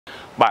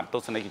បាទទ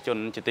ស្សនិកជន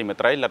ជាទីមេ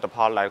ត្រីលទ្ធផ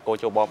លដែលកោ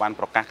ជបបាន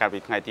ប្រកាសកាលពី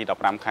ថ្ងៃទី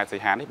15ខែសី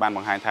ហានេះបានប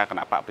ង្ហាញថាគ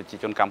ណៈបកប្រជា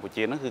ជនកម្ពុ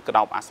ជានឹងគឺក្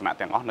តោបអាសនៈ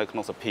ទាំងអស់នៅក្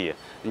នុងសភា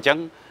អញ្ចឹង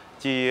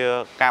ជា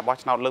ការបោះ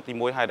ឆ្នោតលើកទី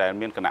1ហើយដែល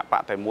មានគណៈប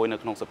កតែមួយនៅ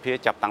ក្នុងសភា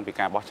ចាប់តាំងពី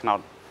ការបោះឆ្នោត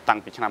តាំង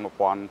ពីឆ្នាំ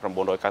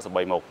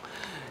1993មក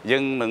យើ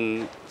ងនឹង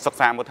សិក្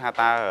សាមើលថា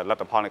តើល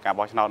ទ្ធផលនៃការ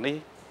បោះឆ្នោតនេះ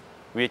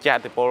វាជាឥ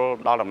ទ្ធិពល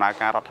ដល់ដំណើរ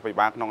ការរដ្ឋាភិ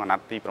បាលក្នុងអាណ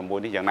ត្តិទី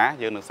6នេះយ៉ាងណា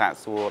យើងនឹងសាក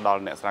សួរដ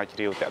ល់អ្នកស្រាវជ្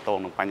រាវតាក់ទង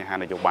នឹងបញ្ហា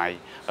នយោបាយ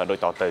ដូច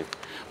តទៅ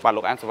បាទ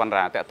លោកអានសវណ្ណ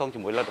រាតាក់ទងជា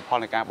មួយលទ្ធផល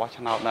នៃការបោះ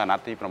ឆ្នោតនៅអាណ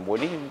ត្តិទី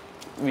6នេះ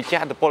វាជា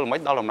ឥទ្ធិពលមិន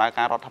ដល់ដំណើរ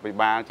ការរដ្ឋាភិ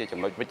បាលជាចំ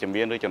ណុចវិជ្ជ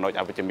មានឬចំណុច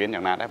អវិជ្ជមាន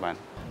យ៉ាងណាដែរបាទ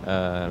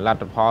លទ្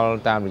ធផល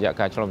តាមរយៈ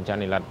ការឆ្លុះបញ្ចាំង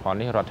នៃលទ្ធផល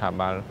នេះរដ្ឋាភិ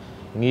បាល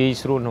ងាយ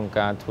ស្រួលក្នុង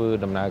ការធ្វើ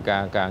ដំណើរ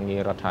ការងា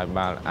ររដ្ឋាភិ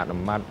បាលអនុ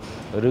ម័ត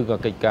ឬក៏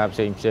កិច្ចការផ្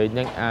សេង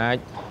នឹងអាច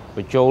ប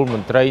ញ្ចូលម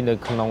ន្ត្រីនៅ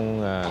ក្នុង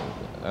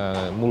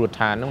មូលដ្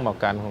ឋាននឹងមក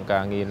កាន់ក្នុងកា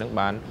រងារនឹង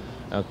បាន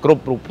គ្រ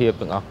ប់រូបភាព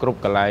ទាំងអស់គ្រប់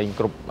កន្លែង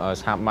គ្រប់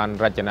ស្ថាប័ន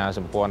រចនាស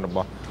ម្ព័ន្ធរប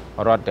ស់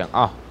រដ្ឋទាំងអ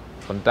ស់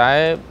ប៉ុន្តែ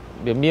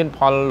វាមានផ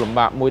លលំ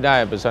បាកមួយដែរ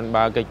បើសិន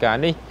បើកិច្ចការ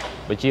នេះ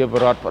ប្រជាពល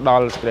រដ្ឋផ្ដ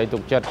ល់សេចក្តីទុ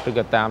កចិត្តឬ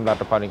ក៏តាមលទ្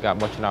ធផលនៃការ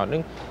បោះឆ្នោតនឹ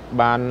ង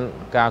បាន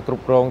ការគ្រ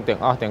ប់គ្រងទាំង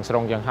អស់ទាំងស្រុ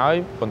ងយ៉ាងហើយ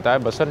ប៉ុន្តែ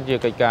បើសិនជា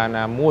កិច្ចការ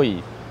ណាមួយ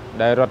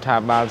ដែលរដ្ឋា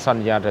ភិបាលស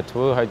ន្យាថាធ្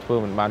វើហើយធ្វើ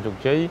មិនបានជោគ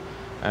ជ័យ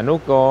អានោះ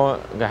ក៏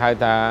គេហៅ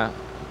ថា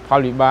ផល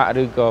វិបាក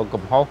ឬក៏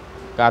កំហុស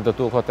ការទ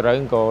ទួលខុសត្រូវ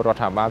ក៏រដ្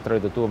ឋាភិបាលត្រូវ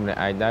ទទួលម្នាក់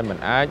ឯងដែរមិន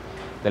អាច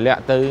តម្លា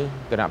ក់ទៅ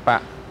គណៈបក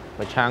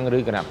ប្រឆាំងឬ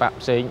គណៈបក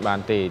ផ្សេងបាន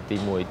ទេទី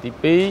1ទី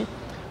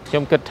2ខ្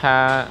ញុំគិតថា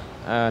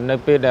នៅ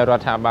ពេលដែលរ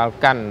ដ្ឋាភិបាល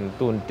កាន់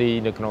តួនាទី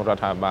នៅក្នុងរ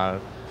ដ្ឋាភិបាល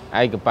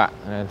ឯកបក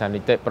ថានី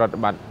តិប្រតិ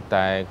បត្តិ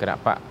តែគណៈ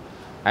បក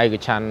ឯក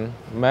ច្ឆន្ទ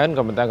មែន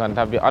ក៏ប៉ុន្តែគាត់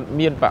ថាវាអត់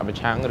មានបកប្រ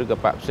ឆាំងឬក៏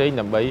បកផ្សេង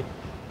ដើម្បី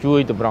ជួយ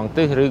តម្រង់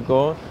ទិសឬ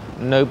ក៏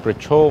នៅប្រ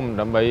ឈម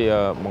ដើម្បី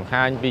បង្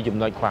ហាញពីចំ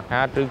ណុចខ្វះ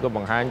ខាតឬក៏ប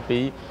ង្ហាញពី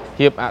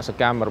ភាពអស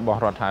កម្មរបស់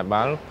រដ្ឋាភិ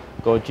បាល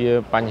ក៏ជា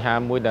បញ្ហា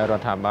មួយដែលរ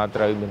ដ្ឋាភិបាល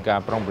ត្រូវមានការ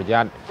ប្រុងប្រ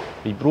យ័ត្ន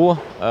ពីព្រោះ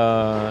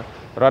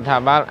រដ្ឋា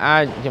ភិបាលអា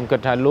ចខ្ញុំគិត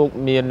ថាលោក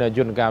មានយ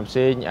ន្តការផ្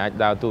សេងអាច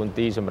ដើរតួនា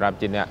ទីសម្រាប់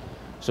ជាអ្នក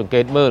សង្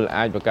កេតមើល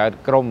អាចបង្កើត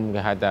ក្រុម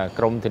គេហៅថា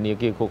ក្រុមធនា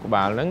គារខួរក្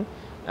បាលហ្នឹង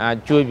អាច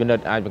ជួយពិនិ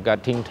ត្យអាចបង្កើត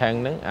think tank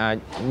ហ្នឹងអាច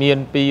មាន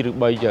2ឬ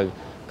3ទៅ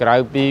ក្រៅ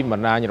ពីប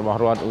ណ្ដាញរបស់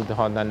រដ្ឋឧទាហ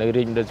រណ៍ថានៅ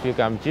រាជរដ្ឋាភិបាល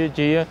កម្ពុជា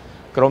ជា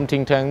ក្រុម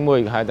think tank មួយ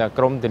គេហៅថា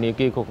ក្រុមធនា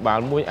គារខួរក្បាល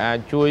មួយអាច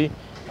ជួយ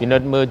ពិនិ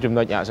ត្យមើលចំ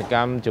ណុចអសក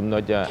ម្មចំណុ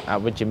ចអ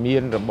វិជ្ជមា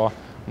នរបស់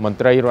មន្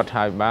ត្រីរដ្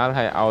ឋាភិបាល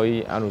ហើយឲ្យ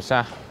អនុសា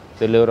សន៍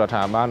ទៅលើរដ្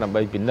ឋាភិបាលដើម្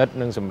បីពិនិត្យ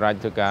និងសម្រេច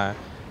ធ្វើការ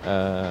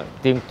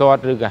ទៀងទា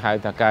ត់ឬក៏ហៅ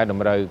ថាកែត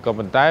ម្រូវក៏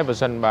ប៉ុន្តែបើ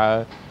សិនបើ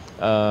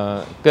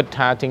គិត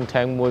ថា think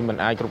tank មួយមិន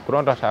អាចគ្រប់គ្រា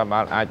ន់រដ្ឋាភិបា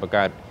លអាចបង្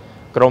កើត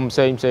ក្រុមផ្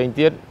សេង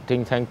ទៀត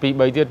think tank 2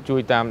 3ទៀតជួ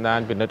យតាមដា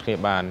នពិនិត្យគ្នា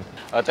បាន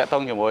តើតើត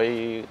ជាមួយ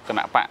គ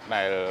ណៈបក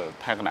ដែល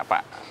ថាគណៈប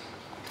ក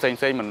ផ្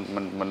សេង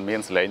មិនមាន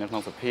សលេងនៅក្នុ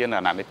ងសភានៅ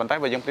អាណត្តិនេះប៉ុន្តែ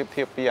បើយើងប្រៀប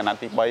ធៀបពីអាណត្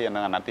តិទី3និ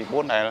ងអាណត្តិទី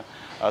4ដែល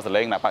ស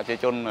លេងគណៈបកប្រជា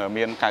ជន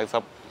មាន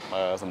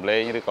90សម្លេ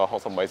ងឬក៏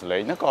68សម្លេ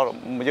ងហ្នឹងក៏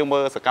យើងមើ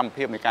លសកម្ម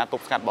ភាពនៃការទ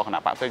ប់ស្កាត់របស់គណៈ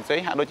បកផ្សេង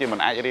ហាក់ដូចជាមិន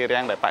អាចរា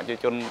រាំងដែលបកប្រជា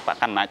ជនបក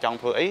កណ្ដាលចង់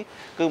ធ្វើអី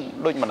គឺ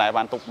ដូចមិនដែល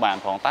បានទប់បាន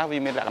ផងតើវា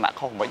មានលក្ខណៈ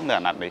ខុសមិននៅ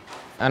អាណត្តិនេះ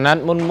អាណត្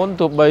តិមុន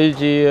ទោះបី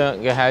ជា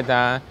គេហៅ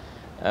ថា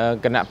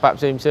គណៈបក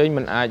ផ្សេង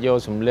មិនអាចយក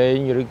សម្លេង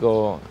ឬក៏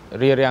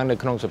រារាំងនៅ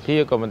ក្នុងសភា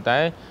ក៏ប៉ុន្តែ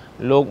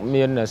លោក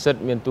មានសិទ្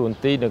ធិមានទួនា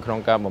ទីនៅក្នុង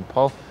ការបំ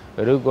ផុស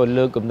ឬក៏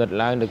លើកគំនិត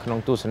ឡើងនៅក្នុង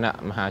ទស្សនៈ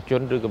មហាជ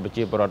នឬក៏ប្រ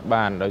ជាពលរដ្ឋ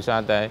បានដោយសារ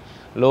តែ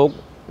លោក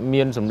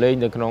មានសម្លេង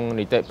នៅក្នុង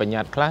នីតិបញ្ញ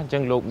ត្តិខ្លះអញ្ចឹ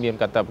ងលោកមាន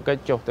កាតព្វកិច្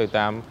ចចុះទៅ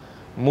តាម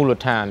មូល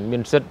ដ្ឋានមា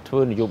នសិទ្ធិធ្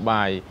វើនយោ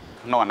បាយ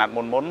ក្នុងអាណត្តិ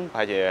មុនប្រ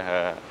ហែលជា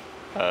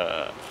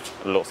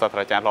លោកសាស្ត្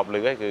រាចារ្យរាប់លើ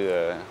កគឺ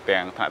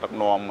ទាំងថ្នាក់ដឹក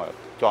នាំ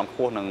ជាន់ខ្ព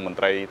ស់និងមន្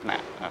ត្រីថ្នា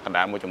ក់កណ្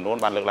ដាលមួយចំនួន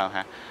បានលើកឡើង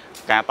ថា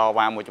ការត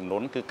វ៉ាមួយចំនួ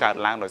នគឺកើត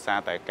ឡើងដោយសារ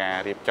តែការ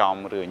រៀបចំ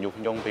ឬញុះ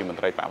ញង់ពីមន្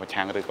ត្រីបកប្រ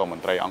ឆាំងឬក៏ម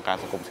ន្ត្រីអង្គការ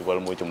សង្គមស៊ីវិល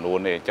មួយចំនួន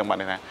ទេអញ្ចឹងបាន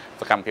ន័យថា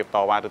សកម្មភាពត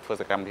វ៉ាឬធ្វើ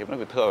សកម្មភាពនេះ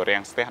វាធ្វើឲ្យរាំ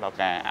ងស្ទះដល់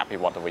ការអភិ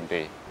វឌ្ឍទៅវិញ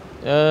ទេ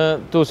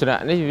ទស្សនៈ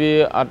នេះវា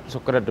អត់សុ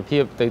ក្រិតភា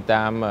ពទៅ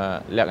តាម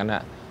លក្ខ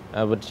ណៈ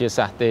វិទ្យា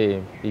សាស្ត្រទេ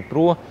ពីព្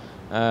រោះ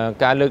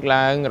ការលើក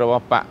ឡើងរប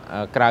ស់បក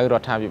ក្រៅរ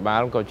ដ្ឋាភិបា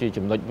លក៏ជា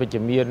ចំណុចវិជ្ជ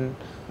មាន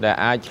ដែល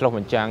អាចឆ្លុះប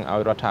ញ្ចាំងឲ្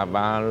យរដ្ឋាភិ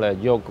បាល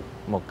យក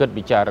មកគិត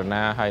ពិចារ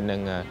ណាហើយនឹ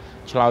ង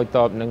ឆ្លើយត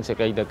បនឹងសេច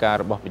ក្តីត្រូវការ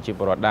របស់ប្រជាព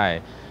លរដ្ឋដែរ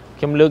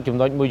ខ្ញុំលើកចំ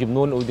ណុចមួយចំ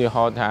នួនឧទាហ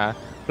រណ៍ថា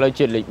ផ្លូវ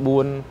ជាតិលេខ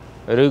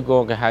4ឬក៏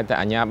គេហៅថា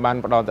អាជ្ញាប័ណ្ណ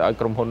ផ្ដល់ទៅឲ្យ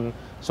ក្រុមហ៊ុន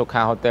សុ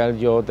ខាហូតែល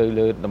យកទៅ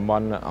លើតំប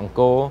ន់អង្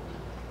គរ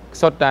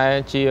សុទ្ធតែ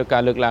ជាកា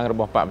រលើកឡើងរ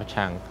បស់បកប្រ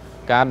ឆាំង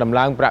ការដំ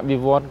ឡើងប្រាក់បៀ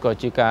វត្សក៏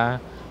ជាការ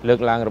លើក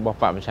ឡើងរបស់ប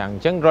កប្រឆាំងអ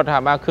ញ្ចឹងរដ្ឋា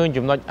ភិបាលឃើញ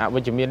ចំណុចអវិ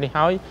ជ្ជមាននេះ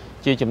ហើយ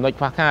ជាចំណុច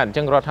ខ្វះខាតអញ្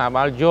ចឹងរដ្ឋាភិ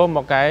បាលយកម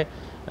កកែ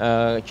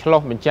ឆ្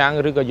លោះបញ្ចាំង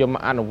ឬក៏យកម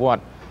កអនុវត្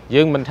ត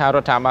យើងមិនថារ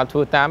ដ្ឋាភិបាលធ្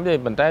វើតាមទេ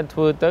ប៉ុន្តែធ្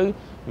វើទៅ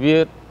វា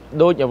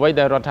ដូចអ្វី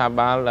ដែលរដ្ឋាភិ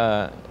បាល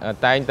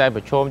តែងតែប្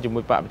រឈមជាមួ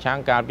យបកប្រឆាំង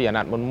កាលពីអាណ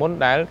ត្តិមុន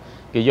ដែល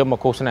គេយកមក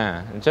ឃោសនា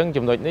អញ្ចឹង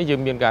ចំណុចនេះយើង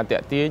មានការតា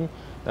ក់ទាញ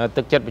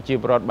ទឹកចិត្តប្រជា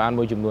ពលរដ្ឋបាន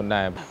មួយចំនួន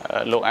ដែរ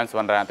លោកអានសវ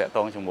ណ្ណរាតកត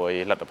ងជាមួយ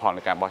លទ្ធផល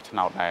នៃការបោះឆ្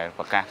នោតដែល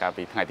ប្រកាសកាល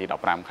ពីថ្ងៃទី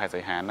15ខែសី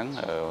ហាហ្នឹង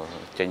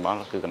ចេញមក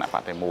គឺគណៈប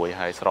កតែមួយ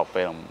ហើយស្រប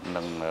ពេល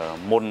នឹង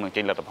មុននឹង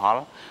ចេញលទ្ធផល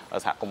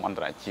សហគមន៍អន្ត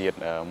រជាតិ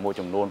មួយ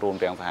ចំនួនរួម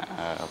ទាំងសហ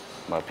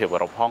ភាពអឺ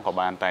រ៉ុបផងក៏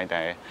បានតែង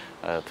តែ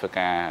ធ្វើ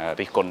ការ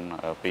រិះគន់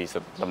ពី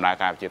ដំណើរ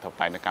ការប្រជាធិប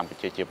តេយ្យនៅកម្ពុ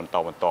ជាជាបន្ត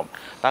បន្ទាប់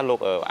តើលោក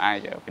អាច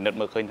ពិនិត្យ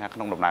មើលឃើញថាក្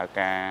នុងដំណើរ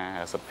ការ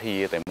សភា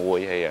តែមួយ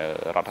ហើយ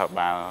រដ្ឋាភិ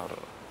បាល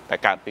តែ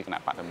កើតពីគណៈ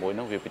បកតែមួយ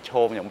នោះវាប្រឈ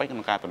មយ៉ាងម៉េចក្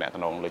នុងការតំណែង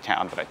លើឆាក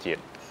អន្តរជាតិ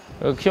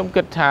ខ្ញុំ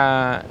គិតថា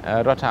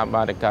រដ្ឋាភិ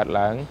បាលដែលកើត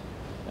ឡើង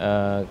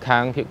ខា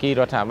ងភាគី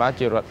រដ្ឋាភិបាល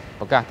ជារដ្ឋ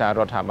ប្រកាសថារ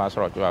ដ្ឋាភិបាលស្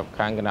របច្បាប់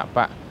ខាងគណៈប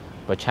ក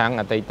ប្រឆាំង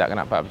អតីតគ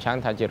ណៈបកប្រឆាំង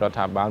ថាជារដ្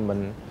ឋាភិបាលមិន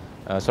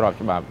ស្រប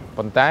ច្បាប់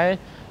ប៉ុន្តែ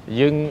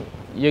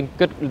យើង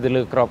គិតទៅ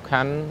លើក្រប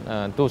ខ័ណ្ឌ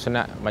ទស្ស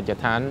នៈមជ្ឈ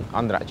ដ្ឋានអ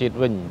ន្តរជាតិ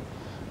វិញ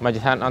មជ្ឈ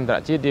ដ្ឋានអន្តរ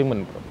ជាតិយើងមិន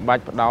បា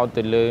ច់ផ្ដោត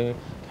ទៅលើ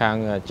ខាង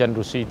ចិន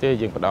រុស្ស៊ីទេ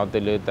យើងផ្ដោតទៅ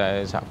លើតែ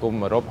សហគម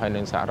ន៍អឺរ៉ុបហើយ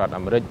និងសហរដ្ឋ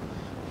អាមេរិក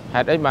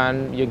ហេតុអីបាន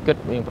យើងគិត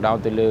យើងផ្ដោត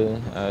ទៅលើ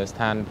ស្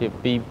ថានភាព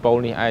ពីរប៉ូល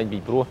នេះឯងពី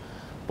ព្រោះ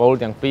ប៉ូល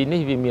ទាំងពីរ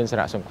នេះវាមានសា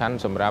រៈសំខាន់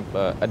សម្រាប់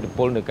ឥទ្ធិព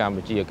លនៅកម្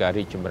ពុជាការ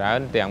រីកចម្រើន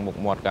ទាំងមុខ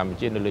មាត់កម្ពុ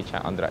ជានៅលើឆា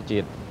កអន្តរជា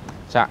តិ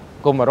សហ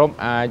គមន៍អឺរ៉ុប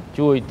អាច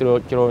ជួយទ្រ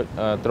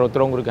ទ្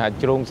រង់ឬក៏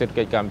ជ្រោងសេដ្ឋ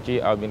កិច្ចកម្ពុជា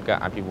ឲ្យមានការ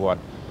អភិវឌ្ឍ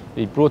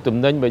ពីព្រោះទំ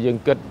និញបើយើង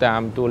គិតតា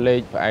មតួលេខ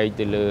ផ្អែក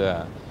ទៅលើ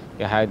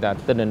គេហៅថា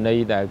ទិន្នន័យ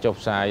ដែលចុះ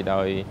ផ្សាយ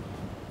ដោយ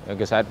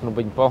កាសែតភ្នំ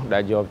ពេញប៉ុស្តិ៍ដែ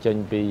លយកចេញ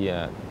ពី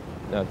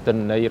ទិ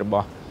ន្នន័យរប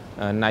ស់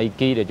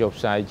Nike ដែលចុះ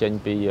ផ្សាយចេញ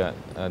ពី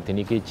ធ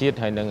នាគារជាតិ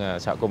ហើយនិង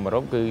សហគមន៍អឺ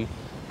រ៉ុបគឺ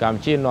កម្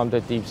ពុជានាំទៅ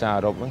ទីផ្សារ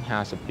អឺរ៉ុបហ្នឹង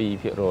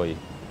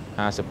52%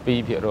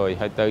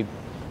ហើយទៅ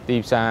ទី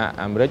ផ្សារ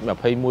អាមេរិក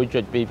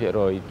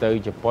 21.2% ទៅ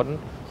ជប៉ុន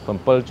 7.5%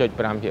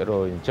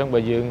 អញ្ចឹងបើ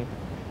យើង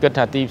គិត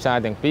ថាទីផ្សារ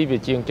ទាំងពីរវា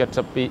ជាង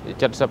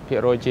70%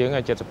 ជាង72-73%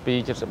 ហើ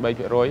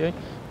យ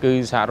គឺ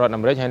សហរដ្ឋ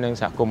អាមេរិកហើយនិង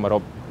សហគមន៍អឺរ៉ុ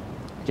ប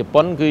ជ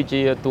ប៉ុនគឺ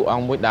ជាតួអ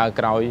ង្គមួយដើរ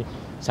ក្រោយ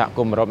សហគ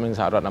មន៍អឺរ៉ុបនិង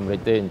សហរដ្ឋអាមេរិ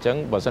កទេអញ្ចឹង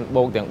បើសិន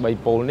បូកទាំង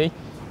3ប៉ូលនេះ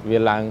វា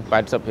ឡើង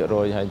 80%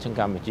 ហើយអញ្ចឹង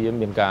កម្ពុជា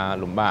មានការ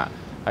លំបាក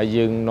ហើយ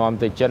យើងនាំ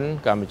ទៅចិន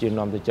កម្ពុជា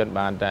នាំទៅចិន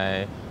បានតែ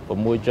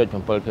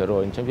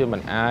 6.7% អញ្ចឹងវាមិ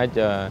នអាច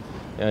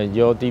យ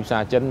កទីផ្សា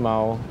រចិនម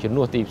កជំ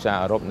នួសទីផ្សារ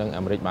អឺរ៉ុបនិង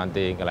អាមេរិកបាន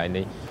ទេកន្លែង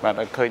នេះបាទ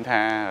ឃើញ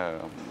ថា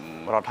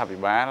រដ្ឋាភិ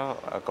បាល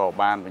ក៏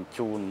បានបញ្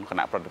ជូនគ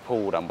ណៈប្រតិភូ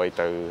ដើម្បី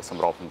ទៅស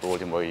ម្របសម្រួល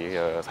ជាមួយ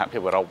សហភា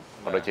ពអឺរ៉ុប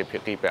ក៏ដូចជាភា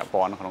គីពាក់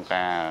ព័ន្ធក្នុង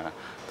ការ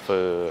ធ្វើ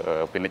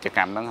ពាណិជ្ជក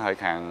ម្មហ្នឹងហើយ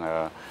ខាង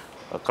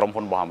ក្រុម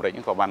ហ៊ុនរបស់អាមេរិក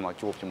ក៏បានមក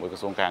ជួបជាមួយក្រ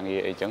សួងការងារ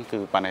អីចឹងគឺ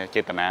បាន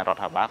ចេតនារដ្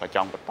ឋាភិបាលក៏ច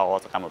ង់បន្ត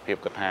សកម្មភាព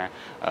គិតថា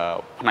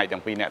ផ្នែកទាំ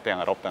ងពីរអ្នកទាំង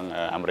អឺរ៉ុបទាំង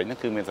អាមេរិកហ្នឹង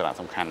គឺមានសារៈ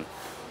សំខាន់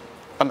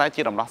ប៉ុន្តែ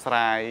ជាដំណោះស្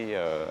រាយ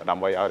ដើ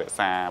ម្បីឲ្យរក្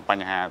សាប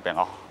ញ្ហាទាំង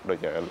អស់ដូច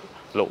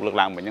លោកលើក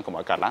ឡើងមិញហ្នឹងកុំ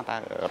ឲ្យកើតឡើងតែ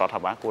រដ្ឋា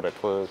ភិបាលគួរតែ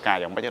ធ្វើការ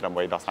យ៉ាងម៉េចដើម្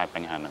បីដោះស្រាយប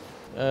ញ្ហាហ្នឹង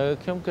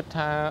ខ្ញុំគិត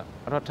ថា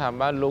រដ្ឋាភិ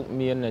បាលលោក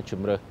មាន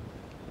ជំរើស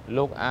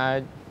លោកអាច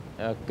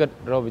គិត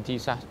រកវិធី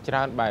សាស្ត្រច្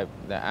រើនបែប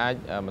ដែលអាច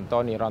បន្ត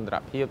និរន្តរ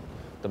ភាព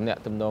ទំនាក់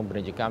ទំនងពា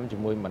ណិជ្ជកម្មជា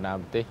មួយបណ្ដា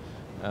ប្រទេស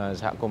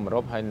សហគមន៍អឺ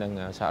រ៉ុបហើយនិង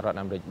សហរដ្ឋ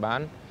អាមេរិកបា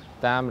ន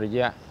តាមរ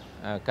យៈ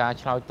ការ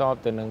ឆ្លើយតប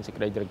ទៅនឹងសេច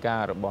ក្តីត្រូវកា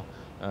ររបស់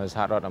ស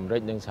ហរដ្ឋអាមេរិ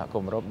កនិងសហគ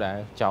មន៍អឺរ៉ុបដែល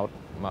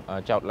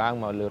ចោទឡើង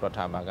មកលើរដ្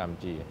ឋាភិបាលកម្ពុ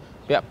ជា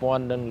ពាក់ព័ន្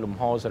ធនឹងលំ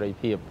ហសេរី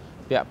ភាព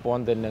ពាក់ព័ន្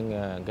ធទៅនឹង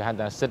គេហៅ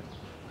ថាសិទ្ធិ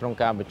ក្នុង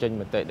ការបញ្ចេញ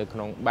មតិនៅក្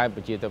នុងបែប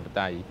ប្រជាធិប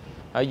តេយ្យ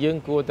ហើយយើង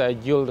គួរតែ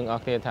យល់ទាំងអ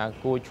ស់គ្នាថា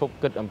គួរឈប់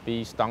គិតអំពី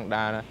ស្តង់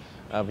ដារ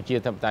ប្រជា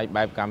ធិបតេយ្យ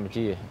បែបកម្ពុ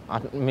ជាអ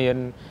ត់មាន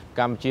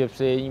កម្ពុជាផ្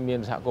សេងមាន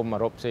សហគមន៍អឺ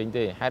រ៉ុបផ្សេង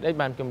ទេហេតុអី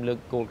បានខ្ញុំលើក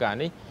គោលការណ៍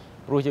នេះ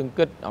ព្រោះយើង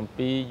គិតអំ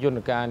ពីយន្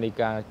តការនៃ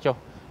ការចុះ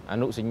អ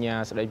នុសញ្ញា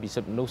ស្តីពី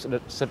សិទ្ធិមនុស្ស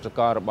សិទ្ធិសក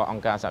លរបស់អ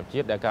ង្គការសហជា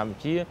តិដែលកម្ពុ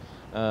ជា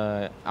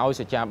ឲ្យ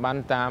សច្ចាប័ន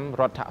តាម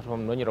រដ្ឋធ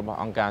ម្មនុញ្ញរបស់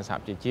អង្គការសហ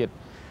ប្រជាជាតិ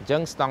អញ្ចឹ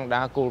ងស្តង់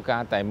ដារគោលកា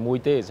រណ៍តែមួយ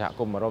ទេសហ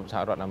គមន៍អឺរ៉ុបស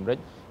ហរដ្ឋអាមេរិក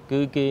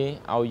គឺគេ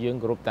ឲ្យយើង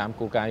គោរពតាម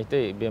គោលការណ៍នេះ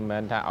ទេវាមិនមែ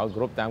នថាឲ្យគោ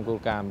រពតាមគោល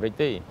ការណ៍អាមេរិក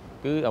ទេ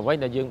គឺអ្វី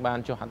ដែលយើងបាន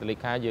ចុះហត្ថលេ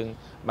ខាយើង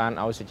បាន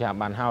ឲ្យសច្ចា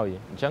ប័នហើយ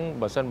អញ្ចឹង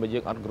បើសិនបើយើ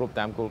ងអត់គ្រប់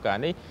តាមគោលការ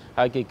ណ៍នេះ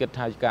ហើយគេគិត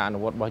ថាការអនុ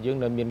វត្តរបស់យើង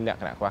នៅមានលក្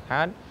ខណៈខ្វះ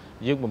ខាត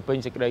យើងបំពេញ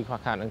សេចក្តីខ្វះ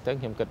ខាតហ្នឹងទៅ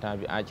ខ្ញុំគិតថា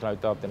វាអាចឆ្លើយ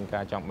តបទៅនឹង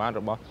ការចង់បាន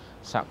របស់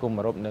សហគមន៍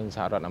អឺរ៉ុបនិងស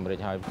ហរដ្ឋអាមេរិក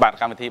ហើយបាទ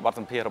កម្មវិធីបទ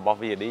សម្ភាសន៍របស់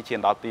VOD ឈាន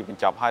ដល់ទីប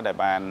ញ្ចប់ហើយដែល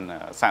បាន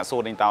សាកសួ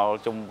រដេញតោ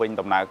ជុំវិញ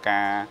ដំណើរ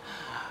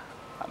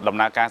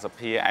ការស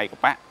ភាឯក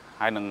បក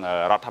ហើយនឹង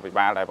រដ្ឋាភិ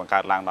បាលដែលបង្កើ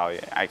តឡើងដោយ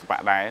ឯកប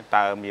កដែរ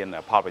តើមាន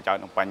ផលប្រយោជ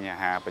ន៍និងបញ្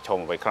ហាប្រឈម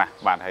អ្វីខ្លះ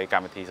បាទហើយក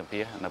ម្មវិធីសម្ភា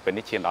សន៍នៅពេល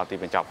នេះឈានដល់ទី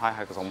បញ្ចប់ហើ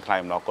យក៏សូមថ្លែង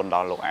អំណរគុណដ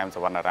ល់លោកអែមស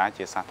វណ្ណរា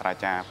ជាសាស្ត្រា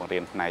ចារ្យបង្រៀ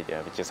នផ្នែក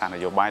វិទ្យាសាស្ត្រន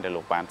យោបាយដែល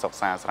លោកបានសិក្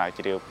សាស្រាវ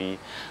ជ្រាវពី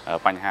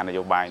បញ្ហាន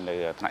យោបាយនៅ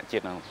ថ្នាក់ជា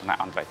តិនិងថ្នាក់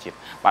អន្តរជាតិ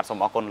បាទសូម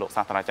អរគុណលោក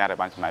សាស្ត្រាចារ្យដែល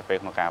បានចំណាយពេល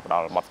ក្នុងការផ្ដ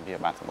ល់បទសម្ភាស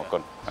ន៍បាទសូមអរគុ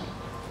ណ